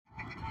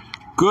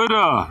Good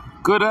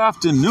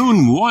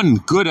afternoon,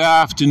 good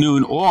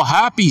afternoon, all.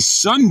 Happy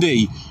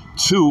Sunday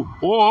to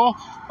all.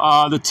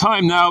 The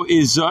time now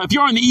is, if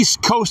you're on the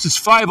East Coast, it's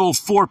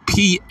 5:04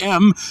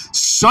 p.m.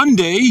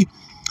 Sunday,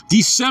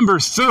 December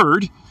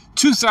 3rd,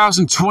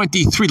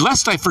 2023.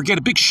 Lest I forget,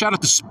 a big shout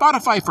out to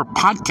Spotify for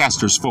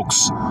podcasters,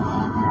 folks.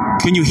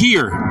 Can you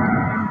hear?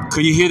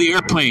 Can you hear the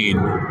airplane?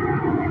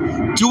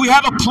 Do we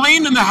have a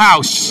plane in the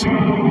house?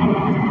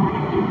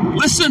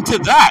 Listen to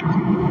that.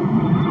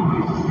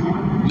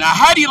 Now,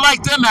 how do you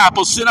like them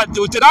apples? Did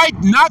I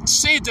not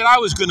say that I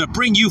was going to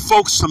bring you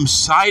folks some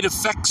side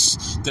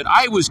effects? That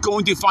I was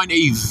going to find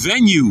a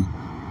venue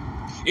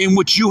in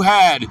which you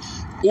had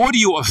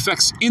audio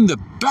effects in the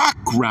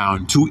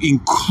background to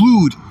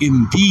include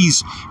in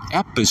these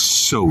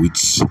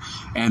episodes.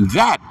 And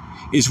that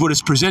is what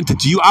is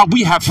presented to you.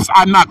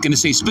 I'm not going to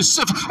say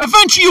specific.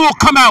 Eventually you will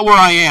come out where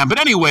I am.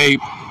 But anyway,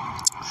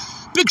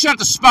 big shout out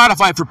to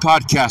Spotify for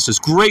podcasters.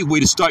 Great way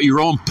to start your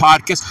own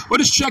podcast. Or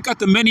just check out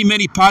the many,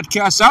 many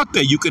podcasts out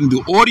there. You can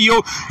do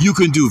audio. You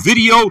can do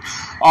video.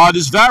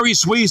 There's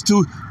various ways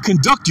to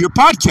conduct your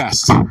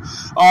podcast.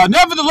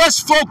 Nevertheless,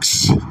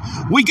 folks,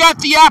 we got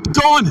the app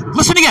going.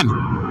 Listen again.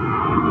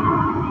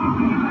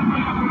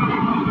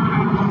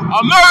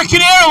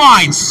 American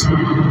Airlines.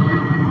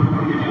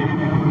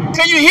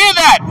 Can you hear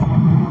that?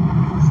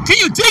 Can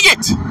you dig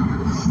it?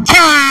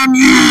 Can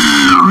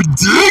you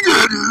dig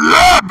it?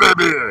 Yeah,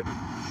 baby.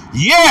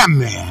 Yeah,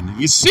 man.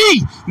 You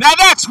see? Now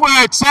that's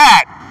where it's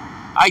at.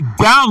 I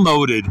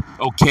downloaded,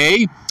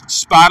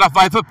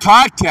 Spotify for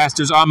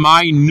podcasters on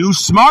my new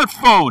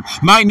smartphone,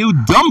 my new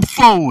dumb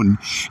phone.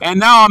 And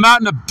now I'm out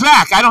in the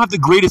back. I don't have the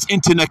greatest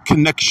internet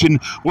connection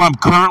where I'm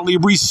currently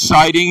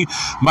residing.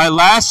 My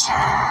last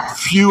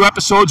few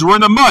episodes were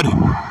in the mud.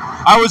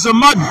 I was a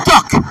mud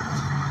duck.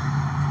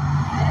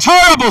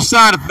 Terrible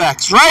sound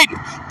effects, right?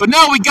 But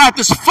now we got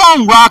this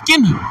phone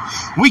rocking.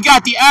 We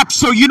got the app,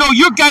 so you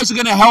guys are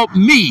going to help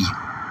me.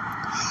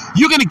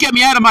 You're going to get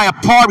me out of my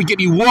apartment, get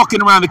me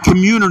walking around the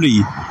community.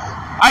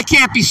 I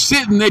can't be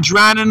sitting there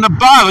drowning in a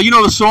bottle. You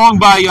know the song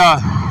by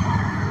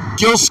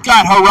Gil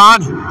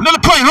Scott-Heron? Another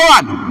plane,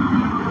 hold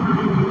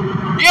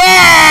on.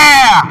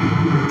 Yeah!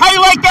 How you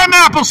like them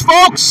apples,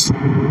 folks?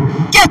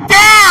 Get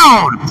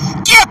down!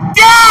 Get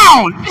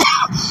down!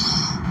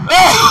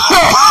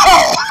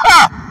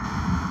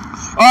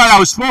 All right, I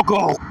was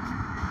smoking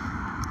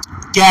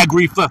gag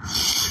reefer.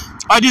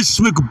 I did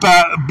smoke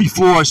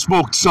before I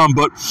smoked some,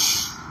 but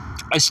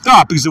I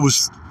stopped because it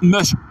was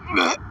mess.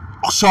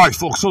 Oh, sorry,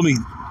 folks. Hold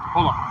on.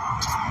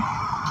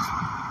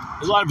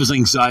 A lot of his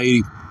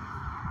anxiety,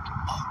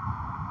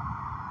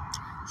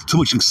 too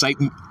much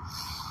excitement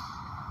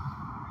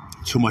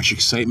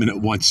at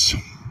once.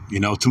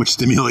 Too much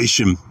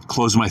stimulation.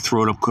 Closed my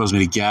throat up, caused me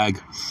to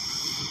gag.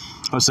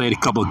 Plus, I ate a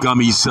couple of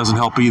gummies. Doesn't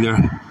help either.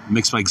 It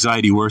makes my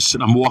anxiety worse.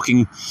 And I'm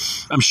walking.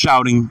 I'm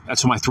shouting.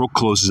 That's when my throat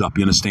closes up.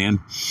 You understand?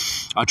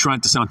 I try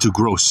not to sound too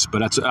gross,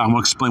 but I want to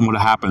explain what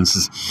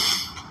happens.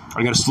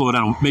 I got to slow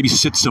down. Maybe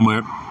sit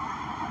somewhere.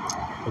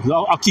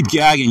 I'll keep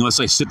gagging unless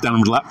I sit down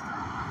and relax.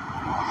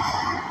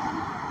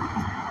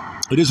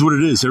 It is what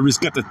it is. Everybody's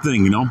got the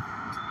thing,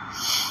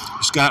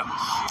 Just got.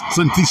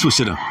 Clint Eastwood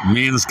said, "A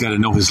man's got to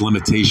know his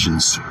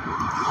limitations."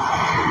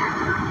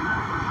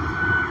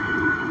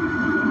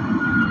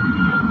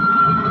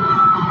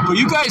 But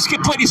you guys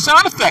get plenty of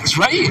sound effects,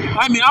 right?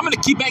 I mean, I'm going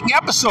to keep making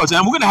episodes,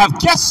 and we're going to have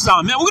guests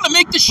on, man. We're going to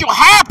make this show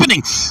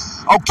happening,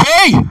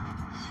 okay?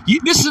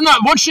 This is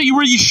not one show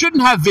where you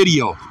shouldn't have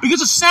video,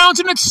 because the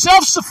sounds in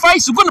itself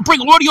suffice. We're going to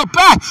bring audio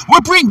back.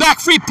 We're bringing back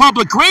free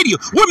public radio.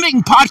 We're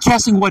making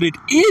podcasting what it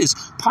is.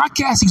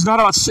 Podcasting's not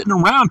about sitting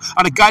around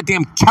on a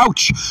goddamn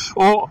couch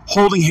or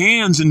holding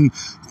hands and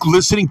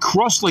sitting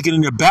cross-legged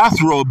in their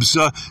bathrobes,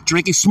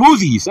 drinking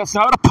smoothies. That's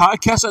not what a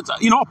podcast is.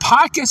 A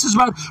podcast is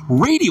about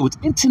radio. It's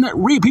internet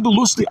radio. People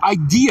lose the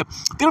idea.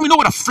 They don't even know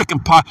what a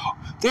freaking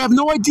They have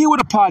no idea what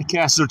a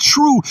podcast is. A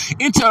true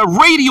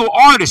radio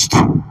artist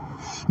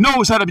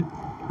knows how to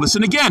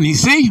listen again. You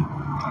see?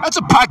 That's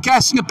what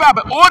podcasting about.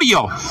 But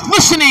audio,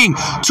 listening,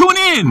 tune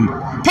in,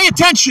 pay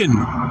attention.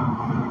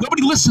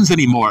 Nobody listens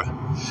anymore.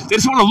 They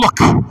just want to look.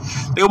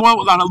 They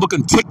want to look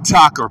on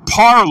TikTok or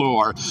Parler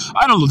or,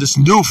 I don't know, this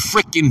new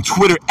freaking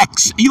Twitter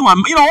X,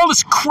 Elon, all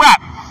this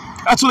crap.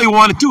 That's what they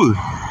want to do.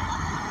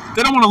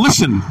 They don't want to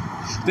listen.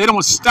 They don't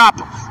want to stop,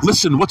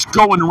 listen, what's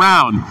going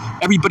around.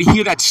 Everybody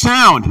hear that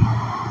sound.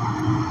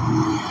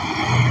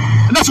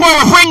 And that's why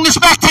we're bringing this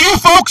back to you,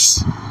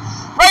 folks.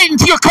 Right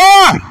into your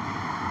car.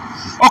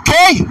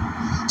 Okay?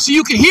 So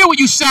you can hear what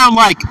you sound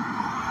like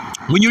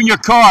when you're in your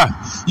car.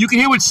 You can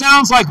hear what it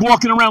sounds like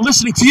walking around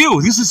listening to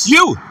you. This is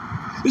you.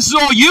 This is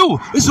all you.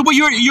 This is where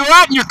you're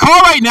at in your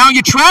car right now, in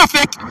your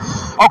traffic.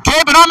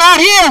 Okay, but I'm out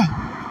here.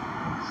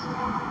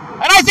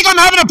 And I think I'm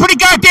having a pretty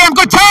goddamn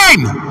good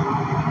time.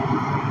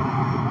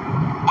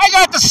 I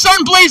got the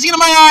sun blazing into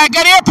my eye. I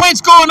got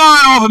airplanes going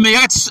on over me.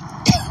 I got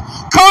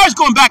cars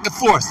going back and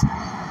forth.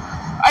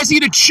 I see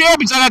the chair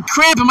because I got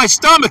cramp in my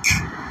stomach.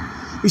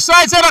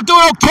 Besides that, I'm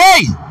doing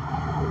okay.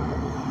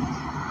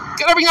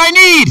 Got everything I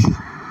need.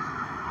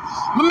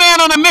 I'm a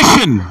man on a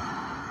mission.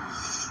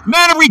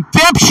 Man of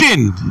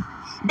redemption.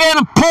 Man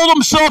who pulled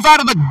himself out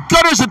of the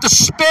gutters of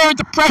despair and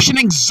depression,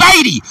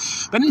 anxiety,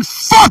 then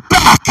fought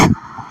back.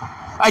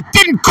 I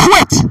didn't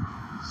quit.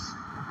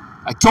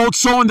 I told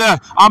someone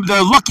that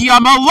they're lucky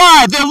I'm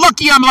alive. They're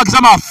lucky I'm alive because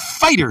I'm a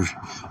fighter.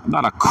 I'm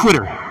not a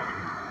quitter.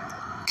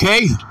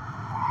 Okay?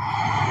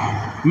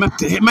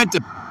 It meant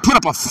to put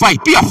up a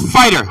fight. Be a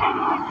fighter.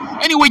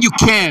 Any way you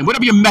can.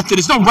 Whatever your method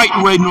is. No right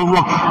way, no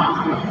wrong.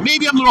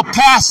 Maybe I'm a little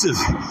passive.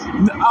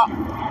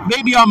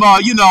 Maybe I'm,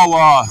 I'm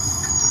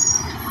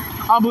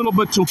a little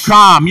bit too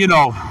calm,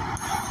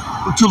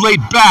 too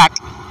laid back.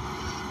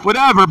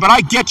 Whatever, but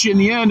I get you in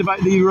the end. I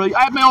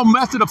have my own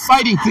method of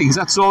fighting things.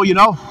 That's all,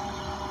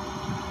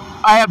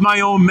 I have my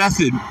own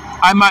method.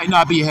 I might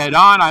not be head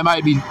on. I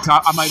might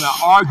not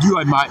argue.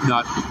 I might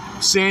not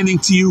say anything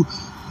to you.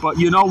 But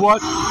you know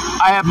what?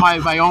 I have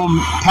my own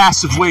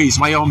passive ways,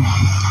 my own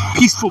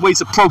peaceful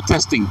ways of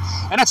protesting.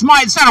 And that's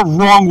mine. It's not a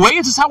wrong way.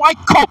 It's just how I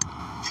cope.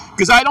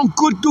 Because I don't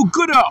do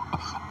good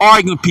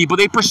arguing with people.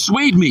 They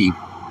persuade me.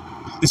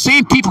 The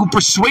same people who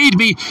persuade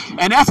me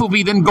and F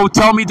me then go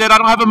tell me that I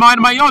don't have a mind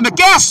of my own. They're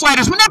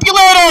gaslighters,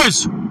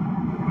 manipulators.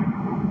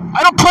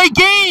 I don't play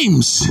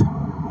games.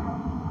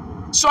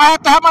 So I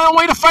have to have my own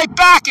way to fight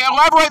back.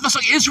 I have a right.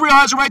 Israel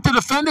has a right to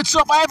defend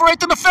itself. I have a right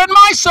to defend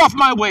myself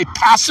my way.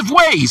 Passive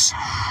ways.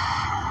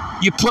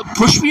 You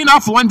push me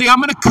enough, one day I'm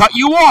going to cut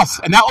you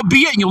off. And that will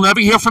be it. And you'll never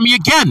hear from me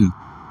again.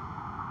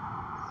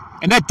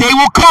 And that day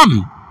will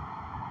come.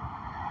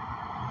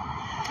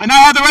 And I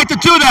have the right to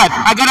do that.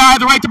 I have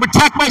the right to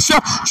protect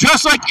myself,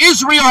 just like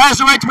Israel has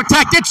the right to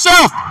protect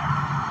itself.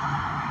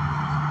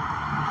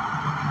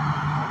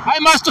 I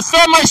must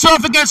defend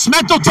myself against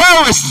mental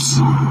terrorists,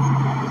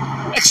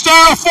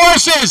 external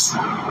forces.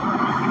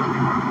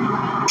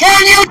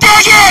 Can you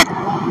dig it?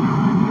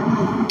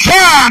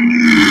 Can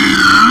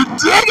you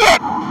dig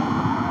it?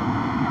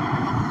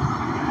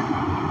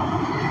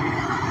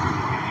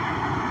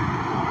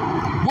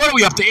 What are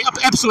we up to?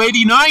 Episode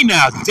 89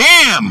 now.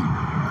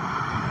 Damn.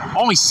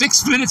 Only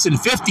 6 minutes and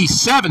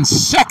 57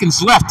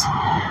 seconds left.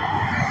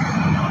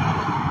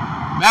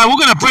 Now, we're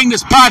going to bring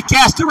this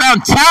podcast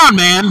around town,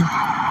 man.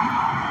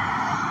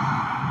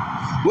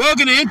 We're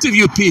going to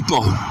interview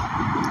people.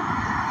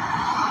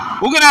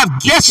 We're going to have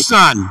guests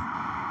on.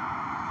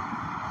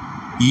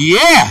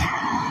 Yeah.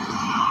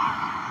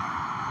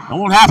 I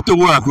won't have to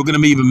work. We're going to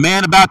be a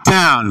man about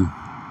town.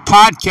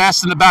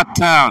 Podcasting about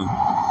town.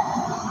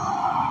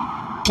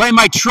 Play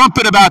my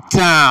trumpet about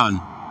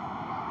town.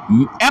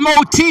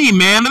 MOT,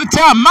 man of the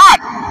town, Mott.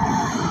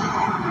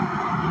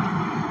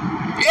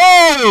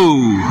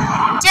 Ew.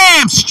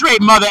 Damn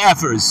straight mother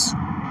effers.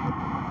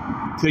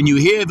 Can you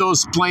hear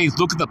those planes?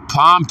 Look at the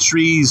palm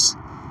trees.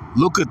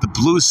 Look at the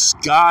blue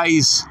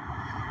skies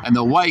and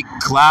the white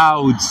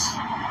clouds.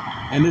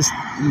 And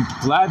I'm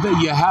glad that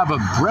you have a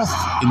breath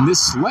in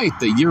this life,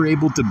 that you're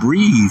able to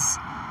breathe,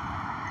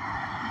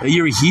 that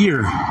you're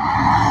here,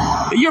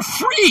 that you're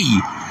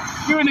free.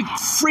 You're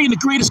free in the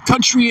greatest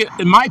country,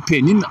 in my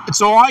opinion.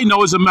 It's all I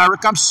know is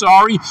America. I'm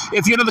sorry.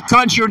 If you're in another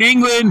country, you're in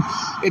England,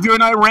 if you're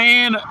in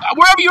Iran,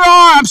 wherever you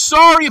are, I'm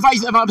sorry if I'm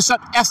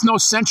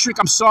ethnocentric.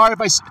 I'm sorry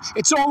if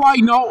it's all I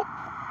know.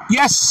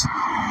 Yes,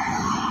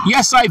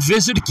 I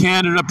visited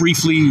Canada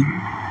briefly.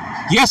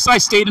 Yes, I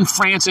stayed in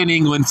France and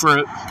England for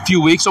a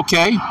few weeks,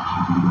 okay?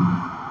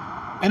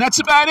 And that's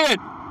about it.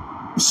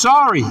 I'm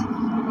sorry.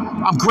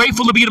 I'm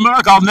grateful to be in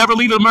America. I'll never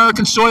leave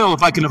American soil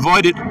if I can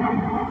avoid it.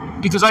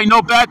 Because I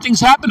know bad things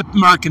happen to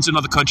Americans in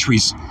other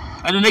countries.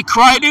 And then they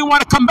cry, they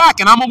want to come back,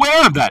 and I'm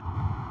aware of that.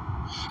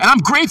 And I'm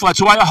grateful. That's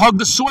why I hug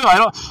the soil.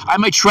 I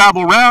may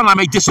travel around, I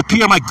may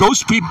disappear, I might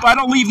ghost people, but I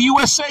don't leave the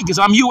USA because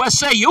I'm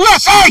USA.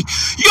 USA!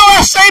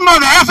 USA,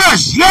 mother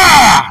effers!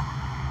 Yeah!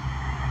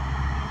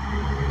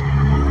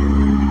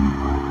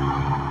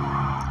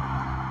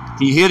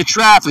 Can you hear the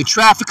traffic?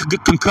 Traffic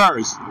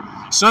concurs.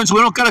 Sons, we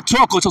don't got to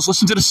talk. Let's just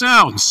listen to the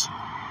sounds.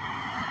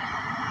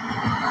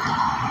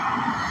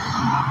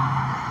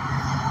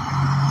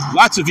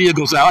 Lots of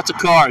vehicles out, lots of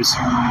cars.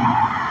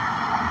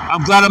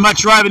 I'm glad I'm not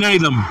driving any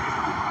of them.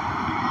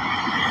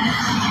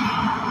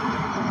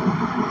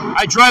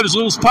 I drive as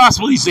little as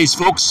possible these days,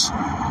 folks.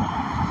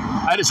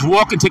 I just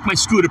walk and take my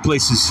scooter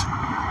places.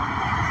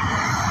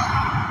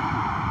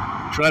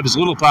 Drive as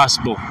little as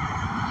possible.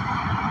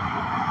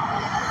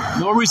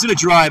 No reason to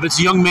drive. It's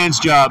a young man's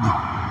job.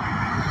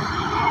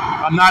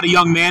 I'm not a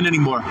young man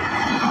anymore.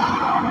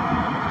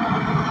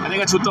 I think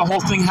that's what the whole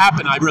thing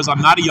happened. I realized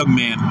I'm not a young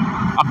man.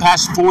 I'm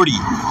past 40.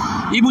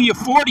 Even when you're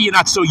 40, you're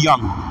not so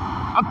young.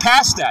 I'm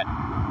past that.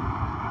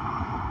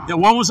 Now,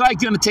 when was I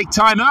going to take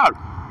time out?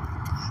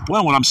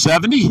 Well, when I'm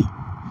 70. I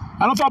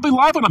don't know if I'll be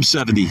alive when I'm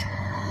 70. I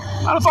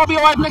don't know if I'll be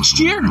alive next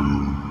year.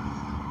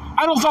 I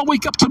don't know if I'll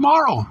wake up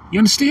tomorrow. You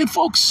understand,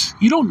 folks?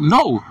 You don't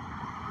know.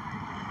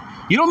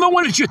 You don't know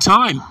when it's your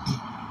time.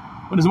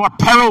 When there's more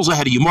perils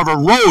ahead of you, more of a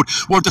road,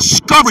 more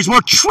discoveries,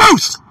 more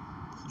truth.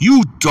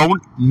 You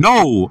don't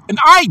know. And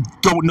I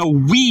don't know.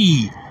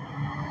 We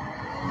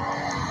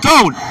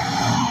don't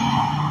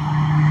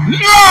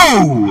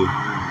know.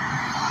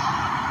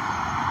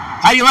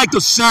 How do you like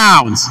those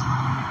sounds?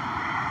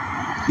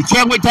 You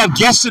can't wait to have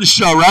guests in the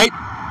show, right?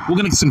 We're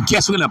going to get some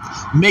guests. We're going to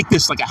make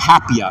this like a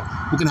happy hour.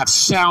 We're going to have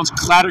sounds,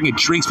 clattering of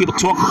drinks, people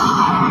talk.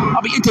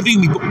 I'll be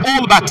interviewing people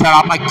all about that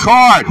on my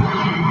card.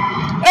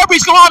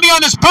 Everybody's going to be on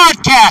this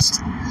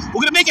podcast.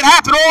 We're going to make it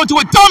happen all into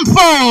a dumb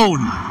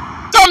phone.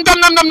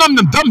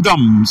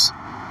 Dum-dums.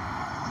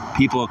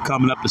 People are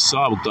coming up to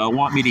saw. Do I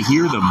want me to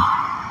hear them?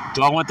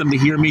 Do I want them to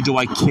hear me? Do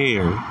I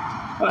care?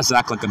 Let's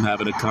act like I'm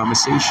having a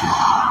conversation.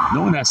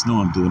 No one has to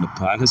know I'm doing a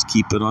podcast.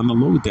 Keep it on the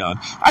lowdown.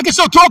 I can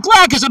still talk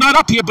loud because they're not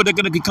up here, but they're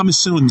going to be coming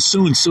soon.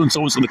 Someone's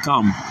going to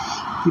come.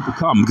 People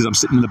come because I'm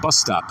sitting in the bus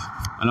stop,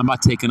 and I'm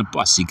not taking a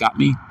bus. You got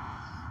me?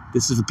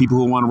 This is for people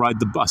who want to ride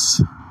the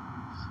bus.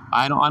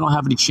 I don't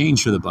have any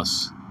change for the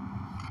bus.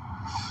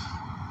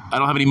 I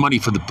don't have any money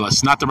for the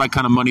bus. Not the right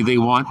kind of money they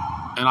want.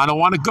 And I don't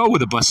want to go where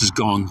the bus is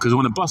going, because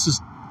when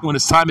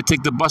it's time to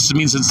take the bus, it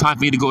means it's time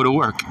for me to go to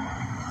work.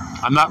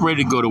 I'm not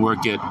ready to go to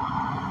work yet.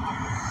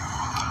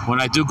 When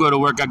I do go to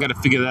work, I got to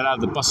figure that out.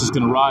 The bus is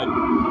going to ride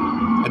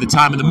at the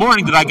time in the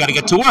morning that I got to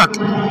get to work,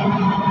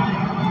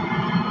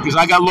 because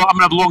I'm going to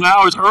have long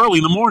hours early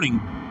in the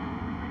morning.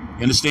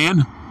 You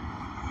understand?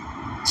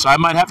 So I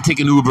might have to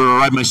take an Uber or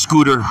ride my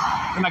scooter,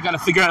 and I got to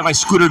figure out if my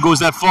scooter goes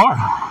that far.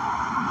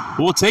 What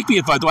will it take me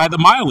if I do? I have the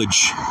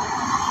mileage.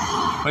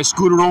 My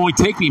scooter will only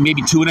take me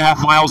maybe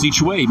 2.5 miles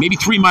each way, maybe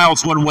 3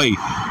 miles one way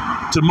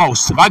to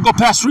most. If I go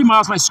past 3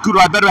 miles my scooter,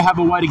 I better have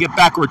a way to get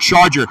back or a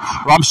charger,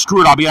 or I'm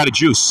screwed. I'll be out of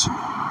juice.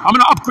 I'm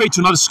going to upgrade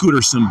to another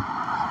scooter soon.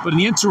 But in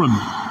the interim,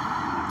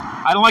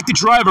 I don't like the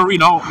driver,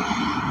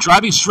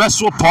 driving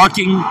stressful,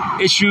 parking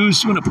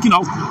issues, I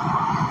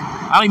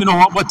don't even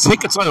know what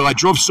tickets I owe. I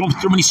drove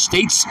through many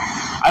states.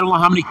 I don't know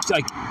how many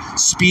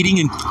speeding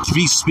and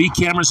speed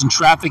cameras and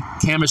traffic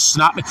cameras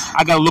snap me.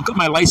 I got to look at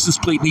my license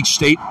plate in each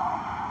state.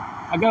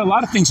 I got a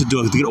lot of things to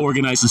do to get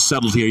organized and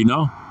settled here,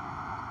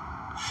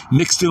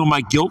 Mixed in with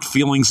my guilt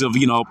feelings of,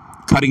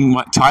 cutting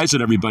my ties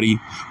with everybody,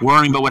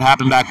 worrying about what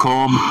happened back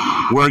home,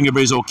 worrying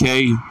everybody's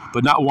okay,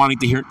 but not wanting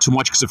to hear too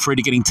much because afraid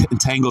of getting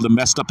entangled and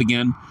messed up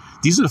again.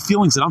 These are the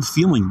feelings that I'm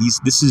feeling.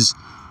 This is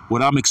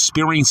what I'm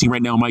experiencing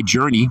right now in my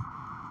journey.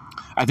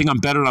 I think I'm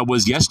better than I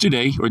was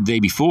yesterday or the day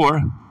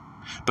before,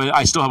 but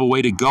I still have a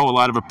way to go, a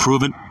lot of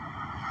improvement,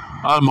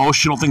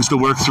 emotional things to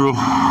work through.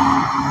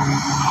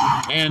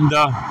 And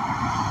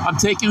I'm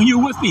taking you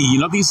with me.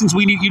 These things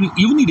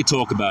you need to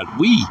talk about.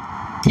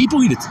 People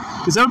need it,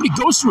 because everybody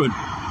goes through it.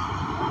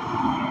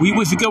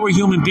 We forget we're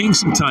human beings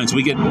sometimes.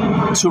 We get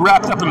too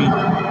wrapped up in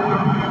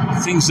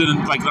things that are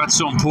not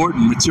so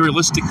important,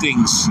 materialistic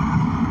things,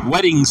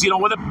 weddings,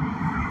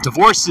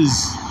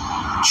 divorces,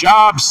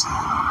 jobs,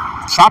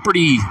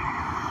 property,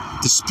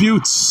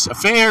 disputes,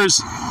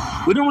 affairs.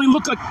 We don't really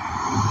look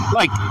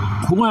like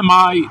who am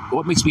I?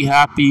 What makes me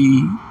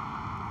happy?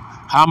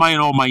 How am I in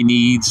all my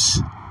needs?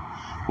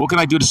 What can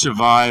I do to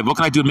survive? What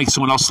can I do to make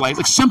someone else's life?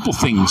 Simple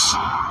things.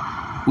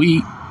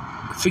 We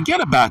forget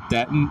about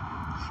that. And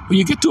when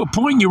you get to a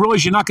point, you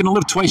realize you're not going to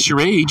live twice your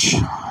age.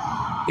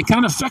 It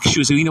kind of affects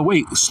you. So,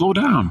 wait, slow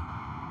down.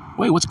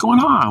 Wait, what's going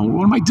on?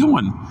 What am I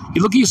doing?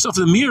 You look at yourself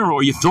in the mirror,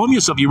 or you film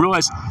yourself, you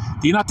realize that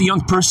you're not the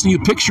young person you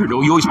pictured,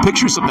 or you always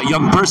picture yourself, that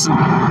young person.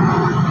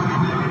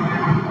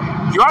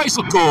 Your eyes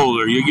look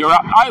older. Your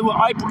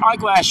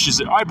eyelashes,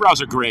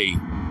 eyebrows are gray. You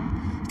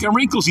got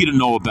wrinkles you didn't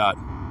know about.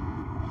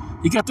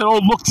 You got that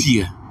old look to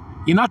you.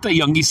 You're not that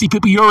young. You see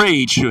people your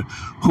age who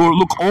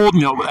look old,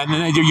 and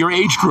they're your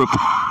age group.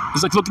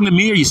 It's like looking in the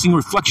mirror. You're seeing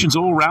reflections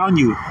all around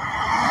you,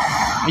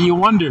 and you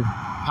wonder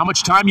how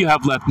much time you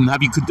have left, and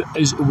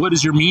what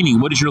is your meaning?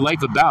 What is your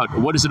life about?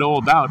 What is it all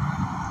about?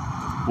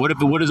 What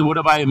have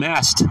I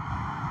amassed?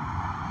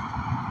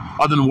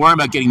 Other than worrying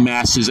about getting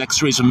masses,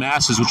 X-rays of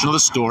masses, which is another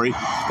story.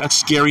 That's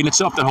scary in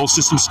itself. That whole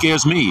system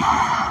scares me.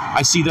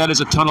 I see that as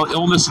a tunnel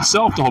illness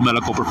itself, the whole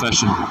medical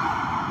profession.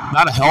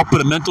 Not a help,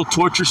 but a mental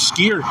torture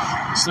scare.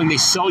 Something they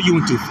sell you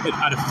into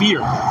out of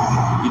fear.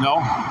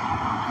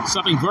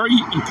 Something very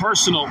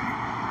impersonal.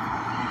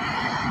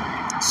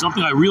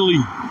 Something I really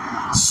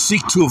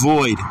seek to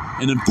avoid.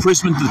 An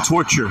imprisonment to the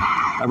torture.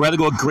 I'd rather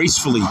go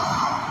gracefully.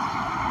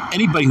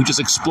 Anybody who just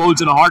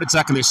explodes in a heart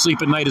attack in their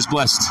sleep at night is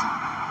blessed.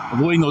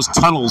 Avoiding those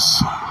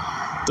tunnels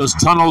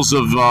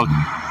of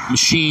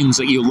machines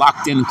that you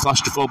locked in,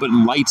 claustrophobic,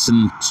 and lights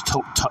and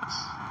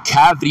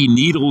cavity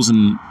needles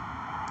and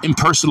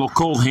impersonal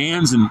cold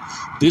hands and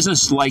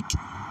business like,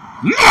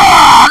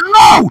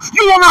 no,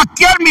 you will not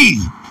get me.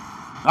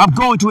 I'm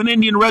going to an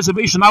Indian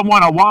reservation. I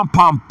want a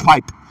wampum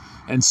pipe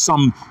and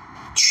some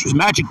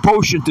magic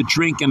potion to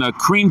drink and a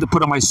cream to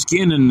put on my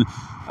skin and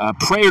a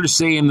prayer to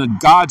say, and the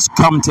gods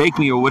come take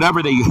me or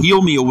whatever, they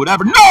heal me or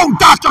whatever. No,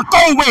 doctor,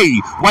 go away.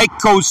 White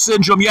coat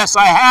syndrome. Yes,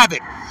 I have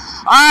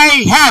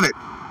it.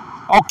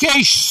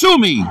 Okay, sue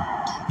me.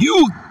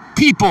 You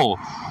people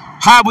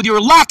have, with your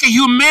lack of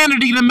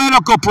humanity in the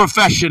medical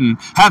profession,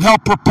 have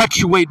helped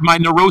perpetuate my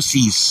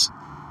neuroses.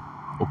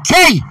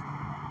 Okay?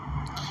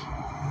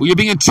 Well, you're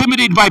being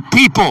intimidated by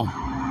people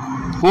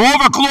who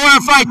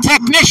overglorify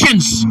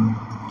technicians,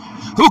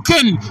 who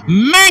can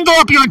mangle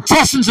up your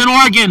intestines and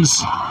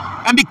organs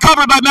and be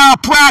covered by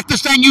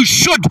malpractice. Then you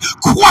should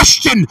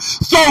question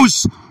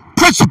those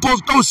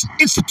principles, those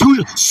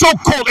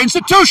so-called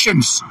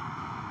institutions.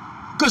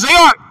 Because they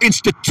are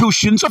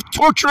institutions of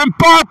torture and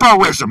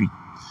barbarism.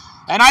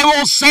 And I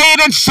will say it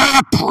and say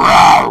it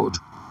proud.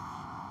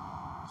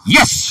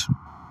 Yes.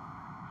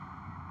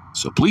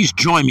 So please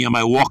join me on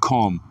my walk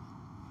home.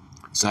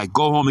 As I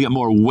go home and get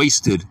more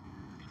wasted,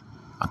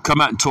 I'll come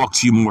out and talk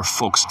to you more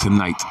folks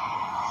tonight.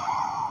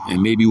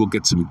 And maybe we'll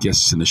get some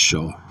guests in the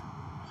show.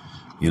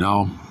 You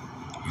know,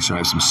 so I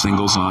have some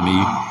singles on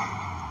me.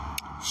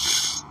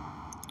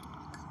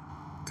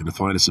 Gonna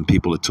find some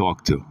people to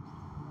talk to.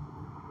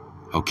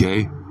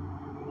 Okay?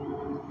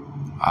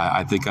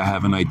 I think I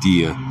have an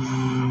idea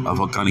of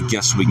what kind of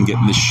guests we can get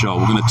in this show.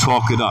 We're gonna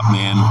talk it up,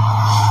 man.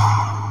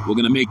 We're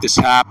gonna make this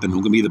happen.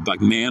 We're gonna be the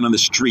like man on the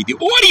street, the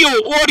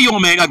audio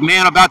man, like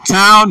man about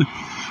town,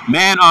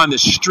 man on the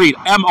street,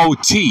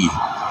 MOT,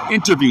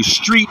 interviews,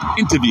 street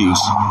interviews.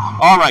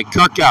 All right,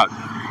 cuck out.